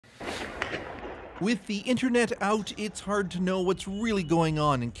With the internet out, it's hard to know what's really going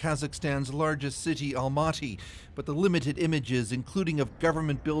on in Kazakhstan's largest city, Almaty. But the limited images, including of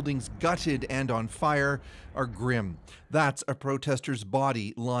government buildings gutted and on fire, are grim. That's a protester's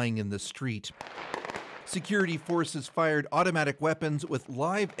body lying in the street. Security forces fired automatic weapons with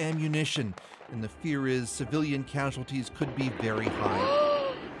live ammunition, and the fear is civilian casualties could be very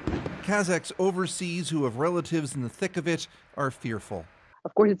high. Kazakhs overseas who have relatives in the thick of it are fearful.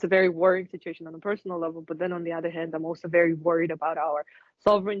 Of course, it's a very worrying situation on a personal level, but then on the other hand, I'm also very worried about our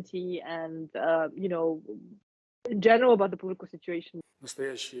sovereignty and, in general about the political situation.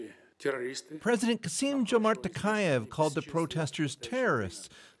 President Kassym-Jomart Tokayev called the protesters terrorists,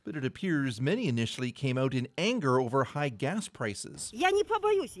 but it appears many initially came out in anger over high gas prices.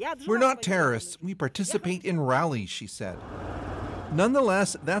 We're not terrorists. We participate in rallies, she said.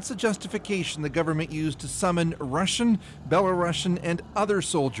 Nonetheless, that's the justification the government used to summon Russian, Belarusian, and other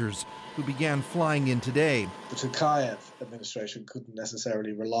soldiers who began flying in today. The Tokayev administration couldn't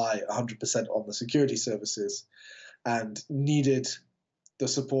necessarily rely 100% on the security services and needed the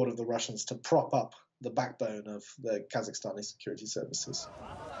support of the Russians to prop up the backbone of the Kazakhstani security services.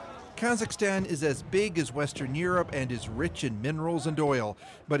 Kazakhstan is as big as Western Europe and is rich in minerals and oil,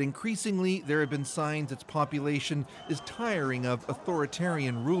 but increasingly there have been signs its population is tiring of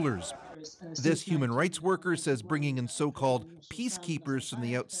authoritarian rulers. This human rights worker says bringing in so-called peacekeepers from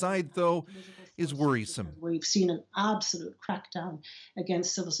the outside, though, is worrisome. We've seen an absolute crackdown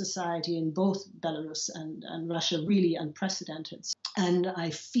against civil society in both Belarus and Russia, really unprecedented. And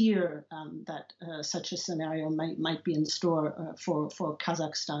I fear that such a scenario might be in store for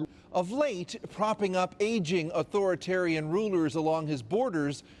Kazakhstan. Of late, propping up aging authoritarian rulers along his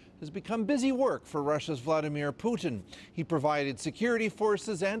borders has become busy work for Russia's Vladimir Putin. He provided security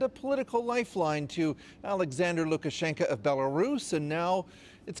forces and a political lifeline to Alexander Lukashenko of Belarus, and now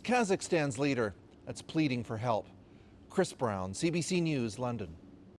it's Kazakhstan's leader that's pleading for help. Chris Brown, CBC News, London.